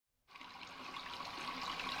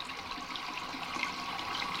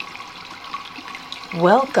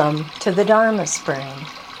Welcome to the Dharma Spring.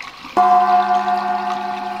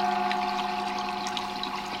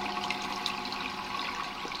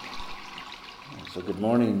 So good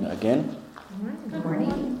morning again. Good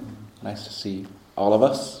morning. Nice to see all of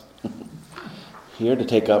us here to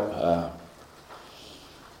take up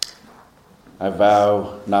I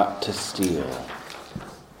vow not to steal.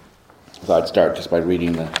 I thought I'd start just by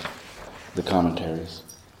reading the commentaries.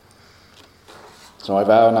 So I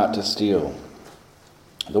vow not to steal.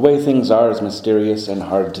 The way things are is mysterious and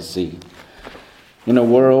hard to see. In a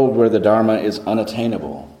world where the Dharma is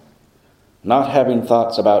unattainable, not having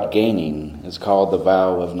thoughts about gaining is called the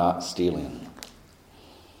vow of not stealing.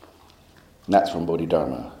 And that's from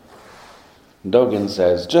Bodhidharma. Dogen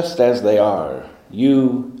says, just as they are,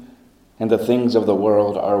 you and the things of the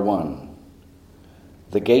world are one.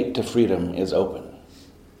 The gate to freedom is open.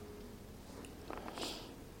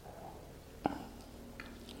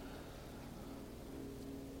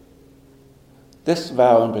 This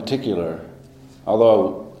vow in particular,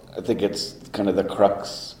 although I think it's kind of the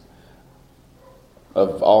crux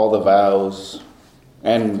of all the vows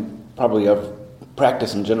and probably of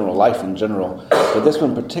practice in general, life in general, but this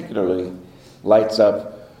one particularly lights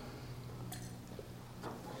up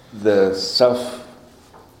the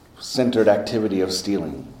self-centered activity of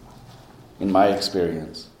stealing, in my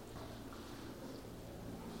experience.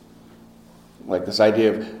 Like this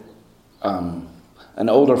idea of an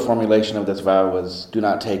older formulation of this vow was, do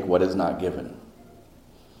not take what is not given.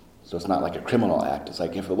 So it's not like a criminal act. It's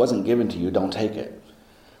like, if it wasn't given to you, don't take it.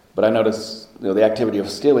 But I notice, the activity of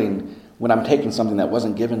stealing, when I'm taking something that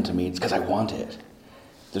wasn't given to me, it's because I want it.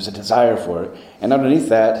 There's a desire for it. And underneath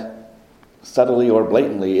that, subtly or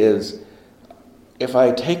blatantly, is, if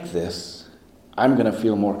I take this, I'm going to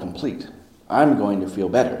feel more complete. I'm going to feel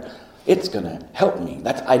better. It's going to help me.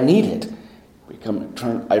 I need it.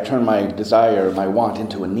 I turn my desire, my want,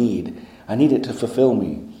 into a need. I need it to fulfill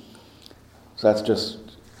me. So that's just,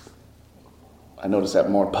 I notice that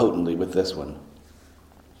more potently with this one.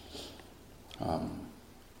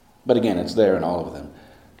 But again, it's there in all of them.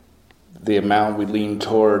 The amount we lean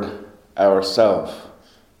toward ourselves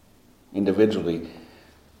individually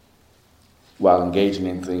while engaging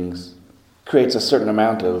in things creates a certain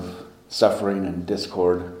amount of suffering and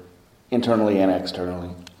discord internally and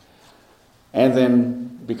externally. And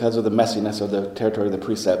then, because of the messiness of the territory of the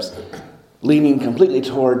precepts, leaning completely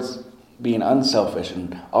towards being unselfish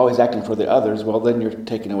and always acting for the others, well, then you're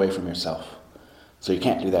taking away from yourself. So you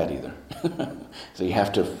can't do that either. So you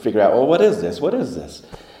have to figure out, well, what is this? What is this?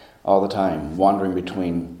 All the time, wandering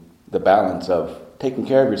between the balance of taking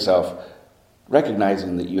care of yourself,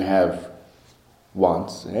 recognizing that you have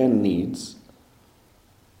wants and needs,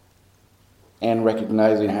 and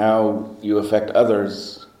recognizing how you affect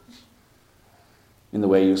others in the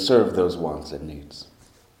way you serve those wants and needs,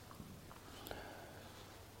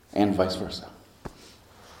 and vice versa.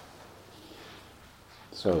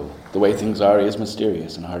 So the way things are is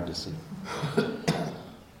mysterious and hard to see.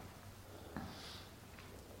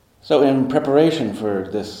 So in preparation for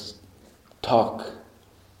this talk,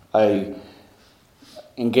 I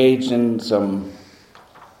engaged in some,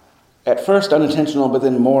 at first unintentional, but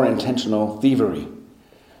then more intentional thievery.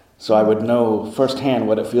 So I would know firsthand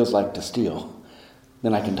what it feels like to steal.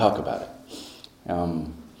 Then I can talk about it.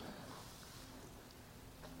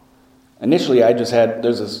 Initially,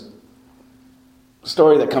 there's this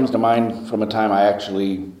story that comes to mind from a time I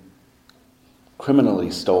actually criminally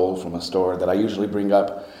stole from a store that I usually bring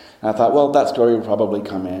up. And I thought, well, that story will probably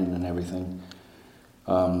come in and everything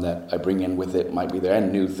that I bring in with it might be there,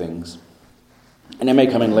 and new things. And it may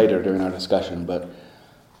come in later during our discussion,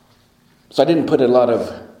 so I didn't put a lot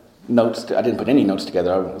of notes. I didn't put any notes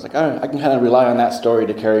together. I was like, I can kind of rely on that story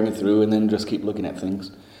to carry me through and then just keep looking at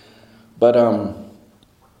things. But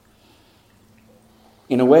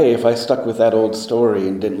in a way, if I stuck with that old story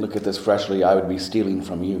and didn't look at this freshly, I would be stealing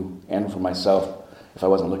from you and from myself if I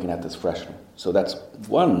wasn't looking at this freshly. So that's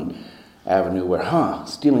one avenue where,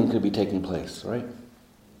 stealing could be taking place, right?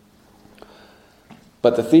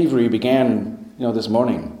 But the thievery began, this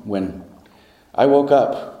morning when I woke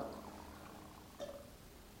up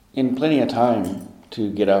in plenty of time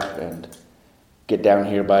to get up and get down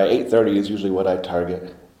here. By 8:30 is usually what I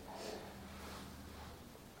target.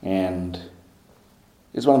 And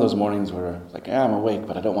it's one of those mornings where I'm awake,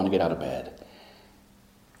 but I don't want to get out of bed.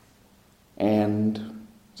 And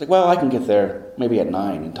it's well, I can get there maybe at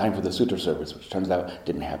 9 in time for the sutra service, which turns out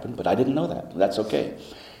didn't happen, but I didn't know that. That's okay.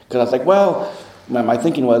 Because I was my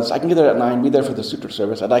thinking was, I can get there at 9, be there for the sutra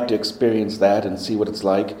service. I'd like to experience that and see what it's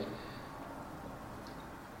like.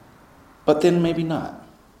 But then maybe not.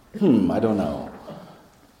 I don't know.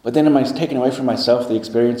 But then am I taking away from myself the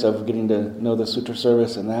experience of getting to know the sutra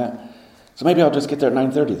service and that? So maybe I'll just get there at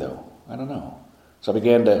 9:30 though. I don't know. So I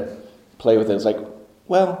began to play with it. It's like,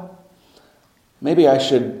 well, maybe I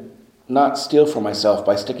should not steal from myself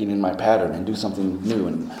by sticking in my pattern and do something new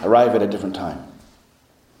and arrive at a different time.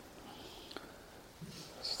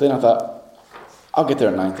 So then I thought, I'll get there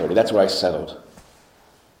at 9:30. That's where I settled.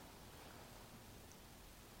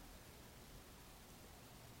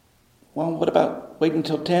 Well, what about waiting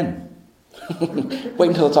until 10? Wait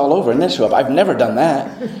until it's all over and then show up. I've never done that.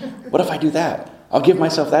 What if I do that? I'll give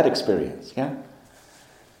myself that experience, yeah?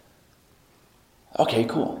 Okay,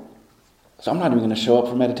 cool. So I'm not even going to show up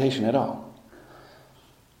for meditation at all.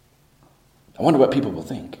 I wonder what people will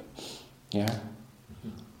think, yeah?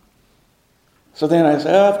 So then I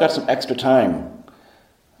said, I've got some extra time.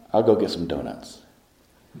 I'll go get some donuts.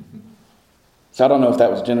 So I don't know if that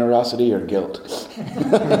was generosity or guilt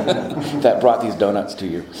that brought these donuts to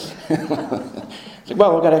you. It's like,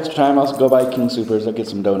 well, I've got extra time. I'll go buy King Soopers. I'll get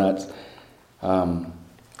some donuts.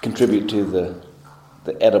 Contribute to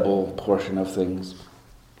the edible portion of things.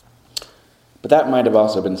 But that might have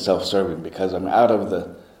also been self-serving because I'm out of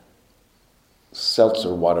the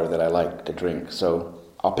seltzer water that I like to drink. So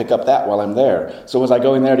I'll pick up that while I'm there. So was I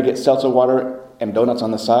going there to get seltzer water and donuts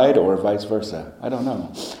on the side or vice versa? I don't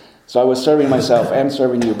know. So I was serving myself and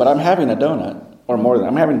serving you, but I'm having a donut, or more than,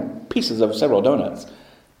 I'm having pieces of several donuts.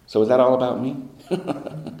 So is that all about me?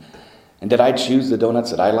 And did I choose the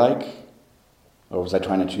donuts that I like? Or was I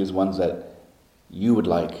trying to choose ones that you would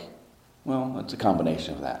like? Well, it's a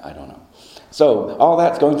combination of that. I don't know. So all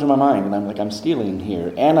that's going through my mind, and I'm like, I'm stealing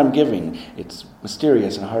here, and I'm giving. It's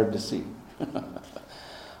mysterious and hard to see. It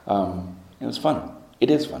was fun. It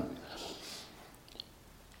is fun.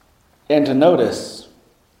 And to notice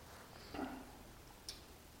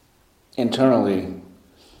internally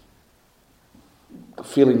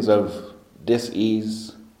feelings of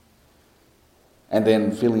dis-ease, and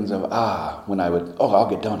then feelings of, when I would, I'll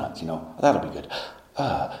get donuts, that'll be good.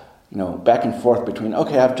 Back and forth between,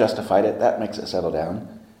 okay, I've justified it, that makes it settle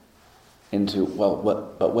down, into,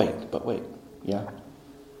 but wait, yeah.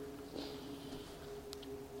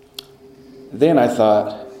 Then I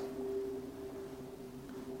thought,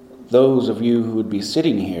 those of you who would be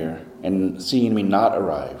sitting here and seeing me not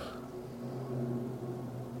arrive,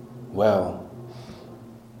 well,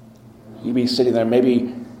 you'd be sitting there,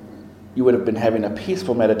 maybe you would have been having a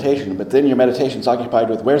peaceful meditation, but then your meditation's occupied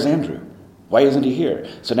with, where's Andrew? Why isn't he here?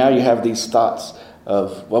 So now you have these thoughts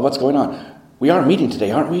of, what's going on? We are meeting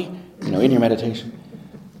today, aren't we? In your meditation.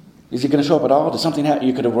 Is he going to show up at all? Did something happen?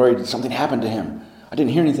 You could have worried, did something happen to him? I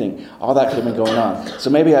didn't hear anything. All that could have been going on. So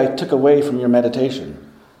maybe I took away from your meditation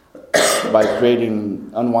by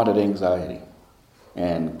creating unwanted anxiety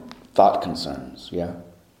and thought concerns, yeah?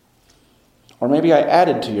 Or maybe I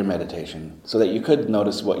added to your meditation so that you could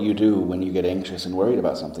notice what you do when you get anxious and worried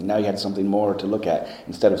about something. Now you had something more to look at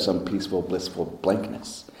instead of some peaceful, blissful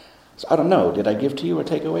blankness. So I don't know, did I give to you or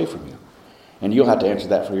take away from you? And you'll have to answer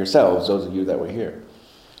that for yourselves, those of you that were here.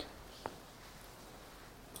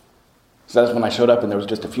 So that's when I showed up and there was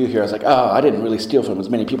just a few here. I was like, I didn't really steal from as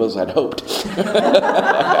many people as I'd hoped.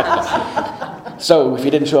 So if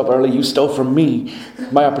you didn't show up early, you stole from me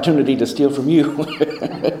my opportunity to steal from you.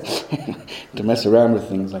 To mess around with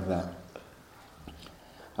things like that.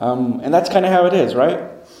 And that's kind of how it is, right?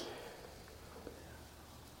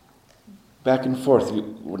 Back and forth.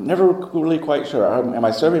 We're never really quite sure. Am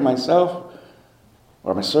I serving myself?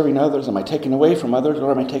 Or am I serving others? Am I taking away from others?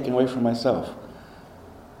 Or am I taking away from myself?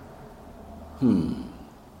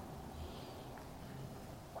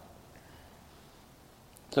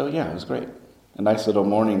 So yeah, it was great. A nice little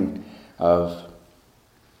morning of,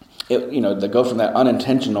 to go from that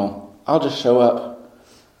unintentional, I'll just show up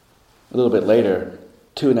a little bit later,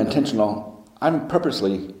 to an intentional, I'm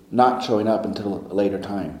purposely not showing up until a later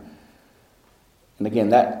time. And again,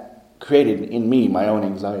 that created in me my own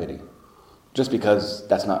anxiety, just because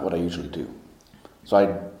that's not what I usually do. So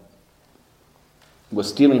I was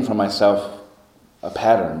stealing from myself a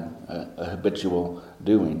pattern, a habitual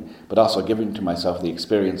doing, but also giving to myself the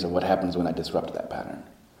experience of what happens when I disrupt that pattern.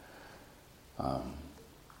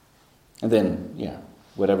 And then,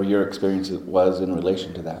 whatever your experience was in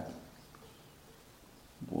relation to that,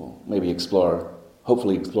 we'll maybe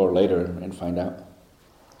hopefully explore later and find out.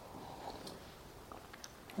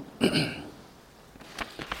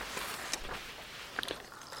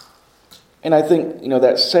 And I think,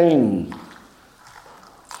 that same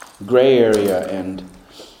gray area and,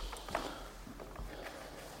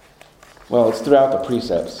 it's throughout the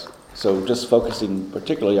precepts. So just focusing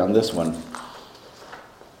particularly on this one,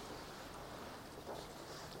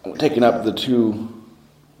 taking up the two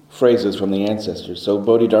phrases from the ancestors. So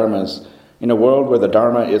Bodhidharma's, in a world where the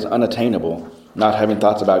Dharma is unattainable, not having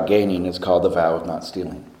thoughts about gaining is called the vow of not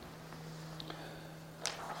stealing.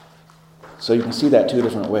 So you can see that two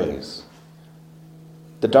different ways.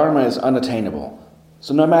 The Dharma is unattainable.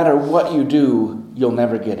 So no matter what you do, you'll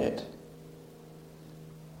never get it.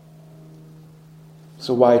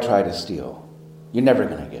 So why try to steal? You're never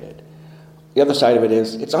going to get it. The other side of it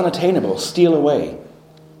is, it's unattainable. Steal away.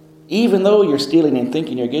 Even though you're stealing and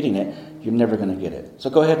thinking you're getting it, you're never going to get it. So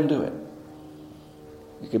go ahead and do it.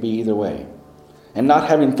 It could be either way. And not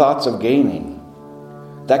having thoughts of gaining.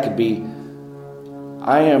 That could be,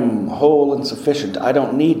 I am whole and sufficient. I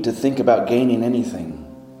don't need to think about gaining anything.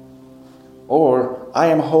 Or, I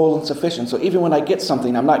am whole and sufficient. So even when I get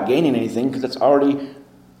something, I'm not gaining anything because it's already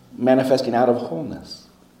manifesting out of wholeness.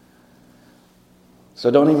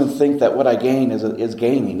 So don't even think that what I gain is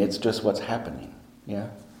gaining. It's just what's happening. Yeah?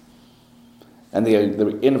 And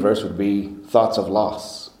the inverse would be thoughts of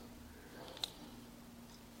loss.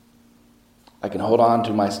 I can hold on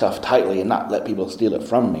to my stuff tightly and not let people steal it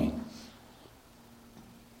from me.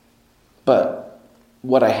 But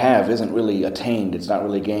what I have isn't really attained. It's not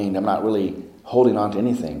really gained. I'm not really holding on to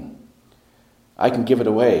anything. I can give it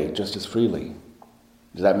away just as freely.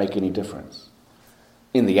 Does that make any difference?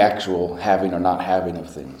 In the actual having or not having of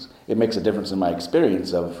things. It makes a difference in my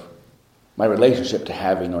experience of my relationship to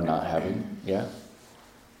having or not having. Yeah?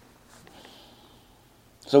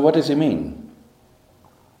 So what does he mean?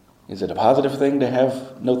 Is it a positive thing to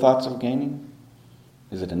have no thoughts of gaining?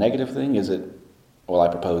 Is it a negative thing? Is it, well, I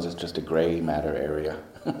propose it's just a gray matter area.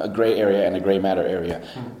 A gray area and a gray matter area.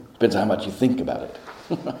 Depends on how much you think about it.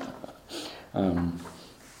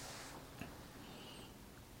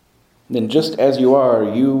 Then just as you are,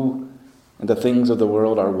 you and the things of the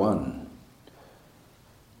world are one.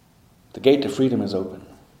 The gate to freedom is open.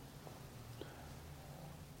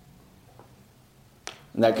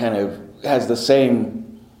 And that kind of has the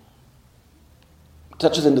same,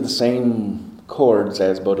 touches into the same chords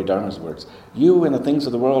as Bodhidharma's words. You and the things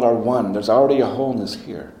of the world are one. There's already a wholeness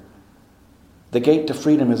here. The gate to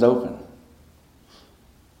freedom is open.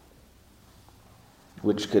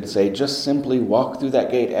 Which could say, just simply walk through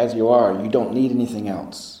that gate as you are. You don't need anything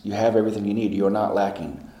else. You have everything you need. You're not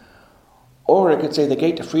lacking. Or it could say the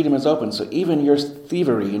gate to freedom is open. So even your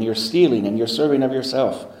thievery and your stealing and your serving of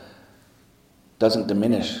yourself doesn't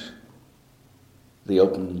diminish the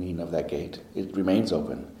opening of that gate. It remains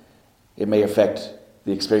open. It may affect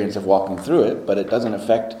the experience of walking through it, but it doesn't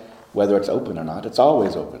affect whether it's open or not. It's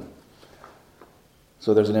always open.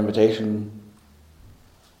 So there's an invitation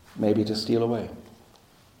maybe to steal away.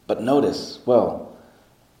 But notice, well,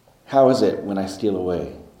 how is it when I steal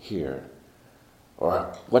away here?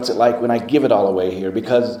 Or what's it like when I give it all away here?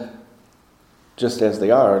 Because just as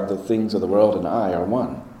they are, the things of the world and I are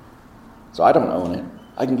one. So I don't own it.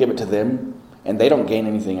 I can give it to them, and they don't gain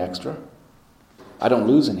anything extra. I don't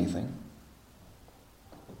lose anything.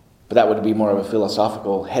 But that would be more of a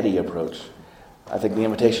philosophical, heady approach. I think the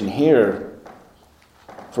invitation here,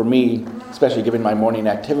 for me, especially given my morning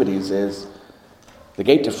activities, is the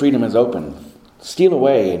gate to freedom is open. Steal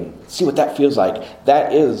away and see what that feels like.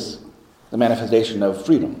 That is the manifestation of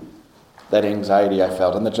freedom. That anxiety I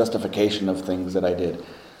felt and the justification of things that I did.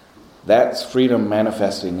 That's freedom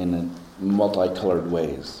manifesting in multicolored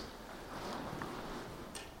ways.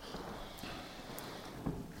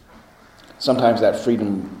 Sometimes that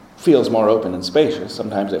freedom feels more open and spacious.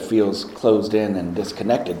 Sometimes it feels closed in and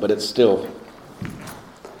disconnected, but it's still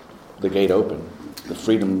the gate open. The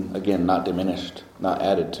freedom, again, not diminished, not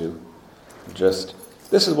added to. Just,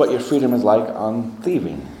 this is what your freedom is like on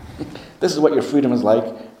thieving. This is what your freedom is like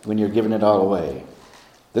when you're giving it all away.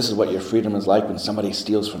 This is what your freedom is like when somebody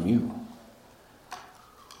steals from you.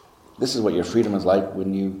 This is what your freedom is like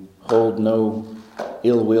when you hold no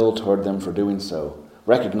ill will toward them for doing so,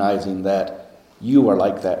 recognizing that you are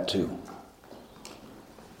like that too.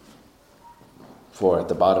 For at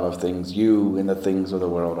the bottom of things, you and the things of the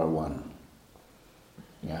world are one.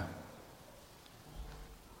 Yeah.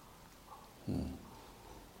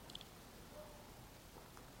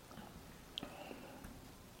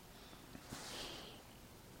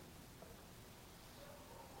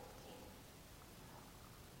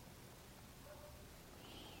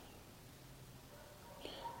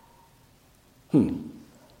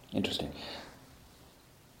 Interesting.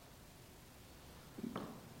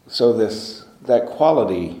 So that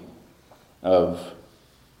quality of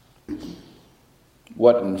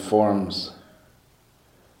what informs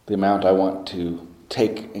the amount I want to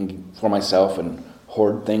take for myself and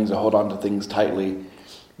hoard things or hold on to things tightly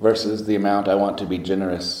versus the amount I want to be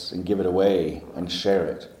generous and give it away and share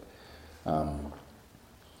it.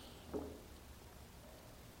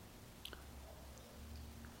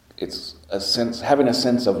 It's having a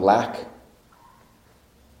sense of lack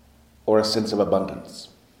or a sense of abundance.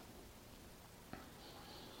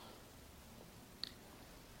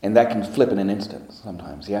 And that can flip in an instant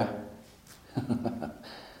sometimes, yeah?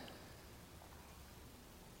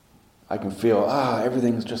 I can feel,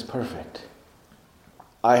 everything's just perfect.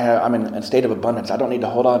 I'm in a state of abundance. I don't need to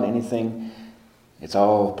hold on to anything. It's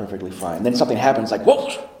all perfectly fine. Then something happens like,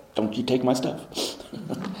 whoa, don't you take my stuff.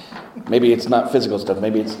 Maybe it's not physical stuff.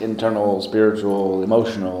 Maybe it's internal, spiritual,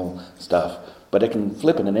 emotional stuff. But it can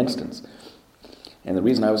flip in an instant. And the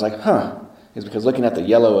reason I was like, is because looking at the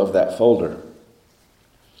yellow of that folder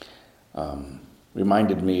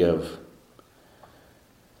reminded me of,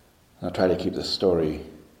 I'll try to keep this story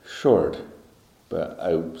short, but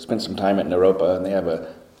I spent some time at Naropa, and they have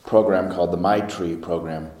a program called the My Tree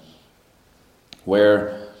program,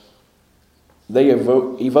 where they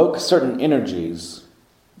evoke certain energies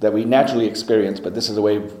that we naturally experience, but this is a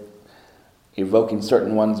way of evoking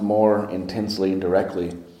certain ones more intensely and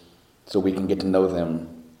directly so we can get to know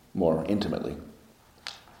them more intimately.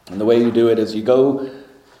 And the way you do it is you go,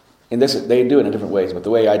 they do it in different ways, but the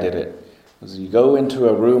way I did it was you go into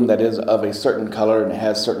a room that is of a certain color and it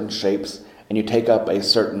has certain shapes, and you take up a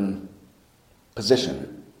certain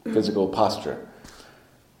position, physical posture,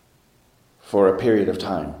 for a period of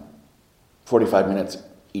time, 45 minutes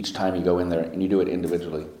each time you go in there, and you do it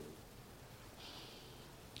individually.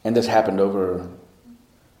 And this happened over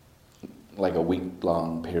like a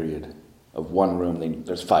week-long period of one room.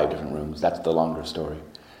 There's 5 different rooms. That's the longer story.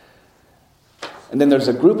 And then there's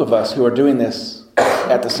a group of us who are doing this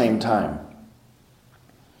at the same time.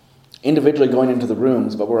 Individually going into the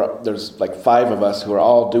rooms, but there's like 5 of us who are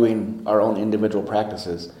all doing our own individual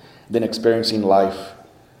practices, then experiencing life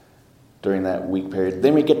during that week period.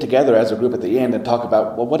 Then we get together as a group at the end and talk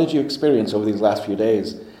about, well, what did you experience over these last few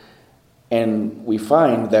days? And we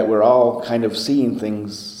find that we're all kind of seeing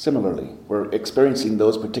things similarly. We're experiencing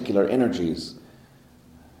those particular energies.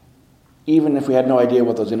 Even if we had no idea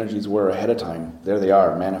what those energies were ahead of time, there they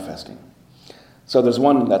are, manifesting. So there's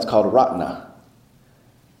one that's called Ratna.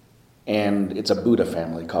 And it's a Buddha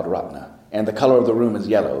family called Ratna. And the color of the room is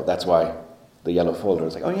yellow. That's why the yellow folder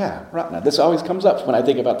is like, oh yeah, Ratna. This always comes up when I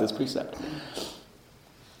think about this precept.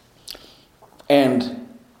 And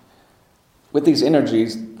with these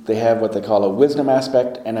energies, they have what they call a wisdom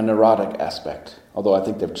aspect and a neurotic aspect. Although I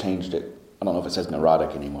think they've changed it. I don't know if it says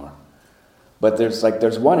neurotic anymore. But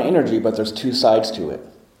there's one energy, but there's 2 sides to it.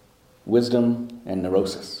 Wisdom and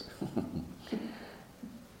neurosis.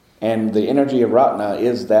 And the energy of Ratna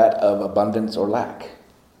is that of abundance or lack.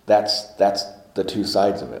 That's the 2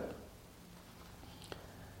 sides of it.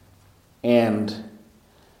 And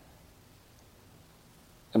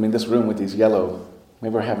I mean, this room with these yellow,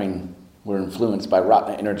 maybe we're influenced by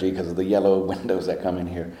Ratna energy because of the yellow windows that come in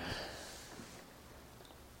here.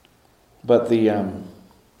 But the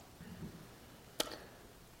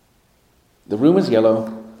room is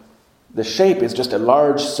yellow. The shape is just a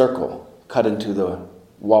large circle cut into the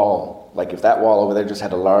wall. Like if that wall over there just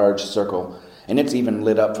had a large circle, and it's even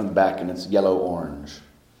lit up from the back, and it's yellow-orange.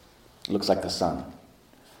 It looks like the sun.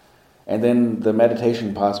 And then the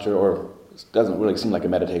meditation posture, or it doesn't really seem like a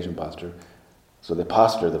meditation posture. So the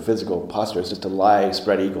physical posture is just to lie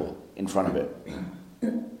spread eagle in front of it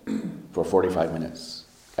for 45 minutes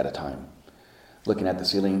at a time. Looking at the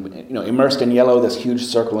ceiling, immersed in yellow, this huge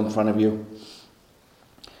circle in front of you.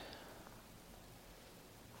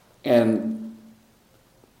 And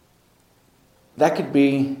that could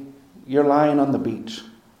be you're lying on the beach.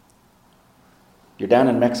 You're down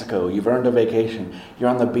in Mexico. You've earned a vacation. You're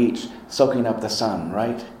on the beach soaking up the sun,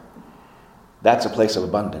 right? That's a place of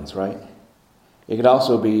abundance, right? It could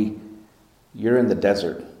also be you're in the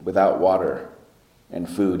desert without water and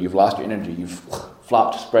food. You've lost your energy. You've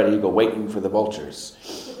flopped spread eagle waiting for the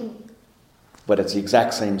vultures. But it's the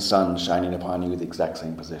exact same sun shining upon you, the exact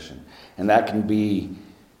same position. And that can be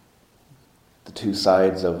the 2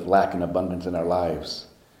 sides of lack and abundance in our lives.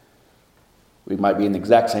 We might be in the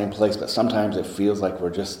exact same place, but sometimes it feels like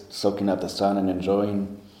we're just soaking up the sun and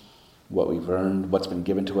enjoying what we've earned, what's been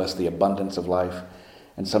given to us, the abundance of life.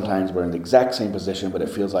 And sometimes we're in the exact same position, but it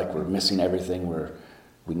feels like we're missing everything.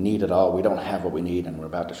 We need it all. We don't have what we need, and we're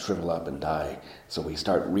about to shrivel up and die. So we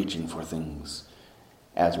start reaching for things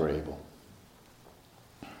as we're able.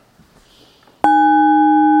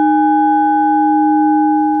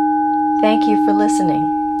 Thank you for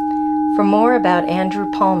listening. For more about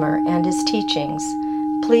Andrew Palmer and his teachings,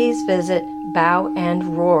 please visit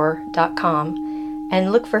bowandroar.com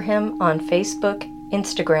and look for him on Facebook,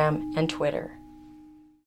 Instagram, and Twitter.